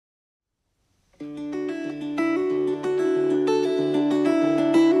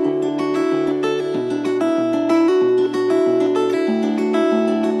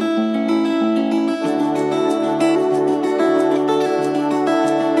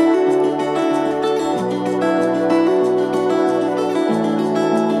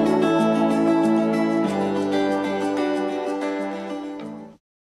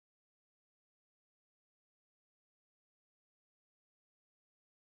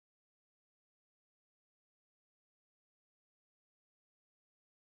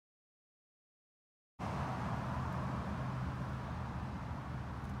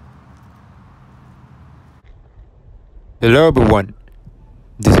Hello everyone.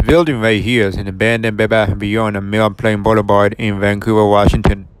 This building right here is an abandoned Bed Bath & Beyond on Mill Plain Boulevard in Vancouver,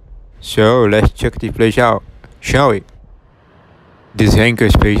 Washington. So let's check this place out, shall we? This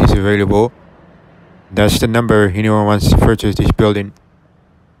anchor space is available. That's the number anyone wants to purchase this building.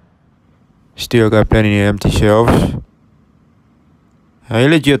 Still got plenty of empty shelves. I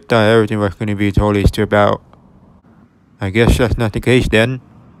legit thought everything was going to be totally stripped out. I guess that's not the case then.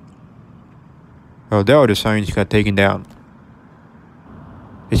 Although the signs got taken down.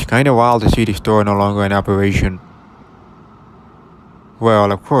 It's kinda wild to see the store no longer in operation.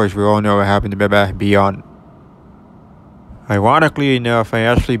 Well, of course, we all know what happened to Bed Bath & Beyond. Ironically enough, I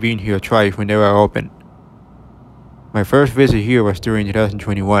actually been here twice when they were open. My first visit here was during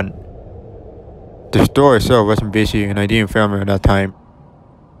 2021. The store itself wasn't busy and I didn't film it at that time.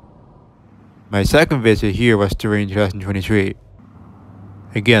 My second visit here was during 2023.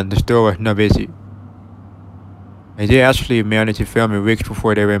 Again, the store was not busy. I did actually manage to film it weeks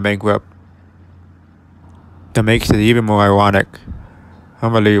before they went bankrupt. That makes it even more ironic.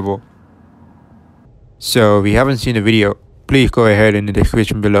 Unbelievable. So if you haven't seen the video, please go ahead in the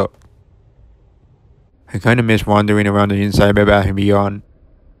description below. I kinda miss wandering around the inside Bed Bath & Beyond.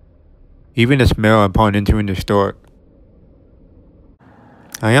 Even the smell upon entering the store.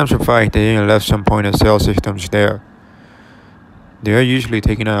 I am surprised they didn't left some point of sale systems there. They are usually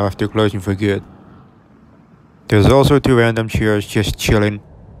taken out after closing for good. There's also two random chairs just chilling.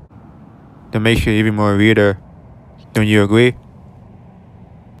 That makes it even more weirder. Don't you agree?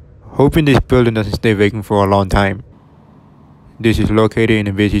 Hoping this building doesn't stay vacant for a long time. This is located in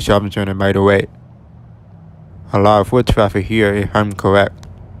a busy shopping center, by the way. A lot of foot traffic here if I'm correct.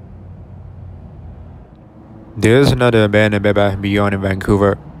 There's another abandoned Bed Bath & Beyond in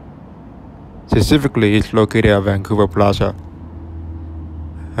Vancouver. Specifically, it's located at Vancouver Plaza.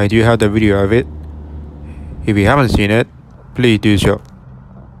 I do have the video of it. If you haven't seen it, please do so.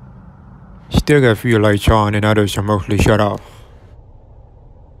 Still got a few lights on and others are mostly shut off.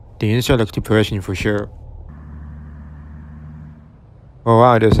 The inside looks depressing for sure. Oh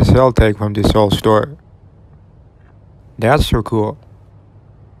wow, there's a cell tag from this old store. That's so cool.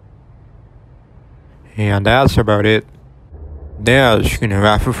 And that's about it. That's gonna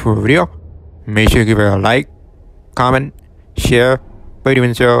wrap up for the video. Make sure to give it a like, comment, share, by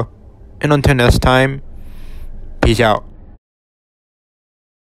doing so. And until next time, peace out.